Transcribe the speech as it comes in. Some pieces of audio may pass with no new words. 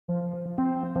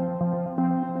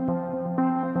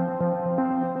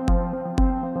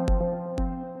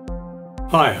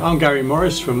Hi, I'm Gary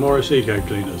Morris from Maurice Eco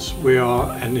Cleaners. We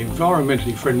are an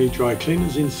environmentally friendly dry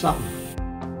cleaners in Sutton.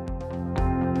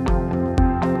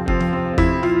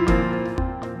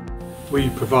 We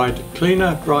provide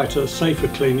cleaner, brighter, safer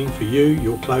cleaning for you,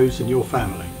 your clothes and your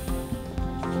family.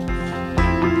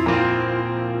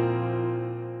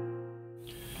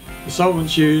 The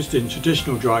solvents used in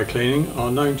traditional dry cleaning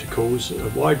are known to cause a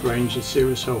wide range of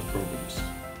serious health problems.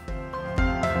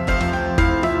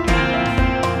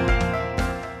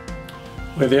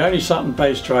 We're the only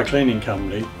Sutton-based dry cleaning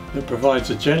company that provides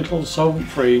a gentle,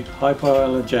 solvent-free,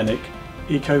 hypoallergenic,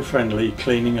 eco-friendly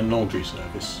cleaning and laundry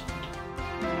service.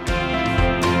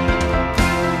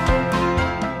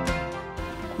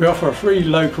 We offer a free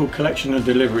local collection and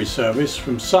delivery service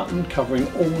from Sutton, covering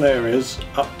all areas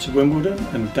up to Wimbledon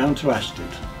and down to Ashton.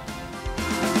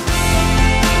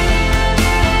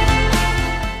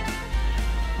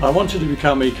 I wanted to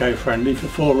become eco-friendly for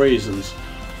 4 reasons.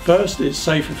 First, it's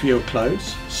safer for your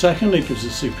clothes. Second, it gives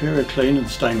a superior clean and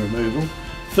stain removal.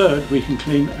 Third, we can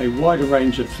clean a wider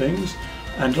range of things.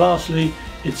 And lastly,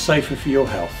 it's safer for your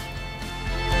health.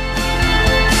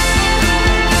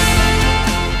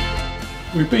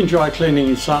 We've been dry cleaning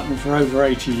in Sutton for over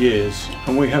 80 years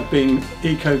and we have been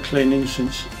eco cleaning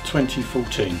since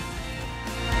 2014.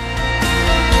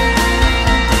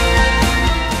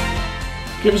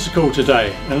 Give us a call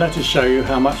today and let us show you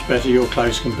how much better your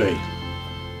clothes can be.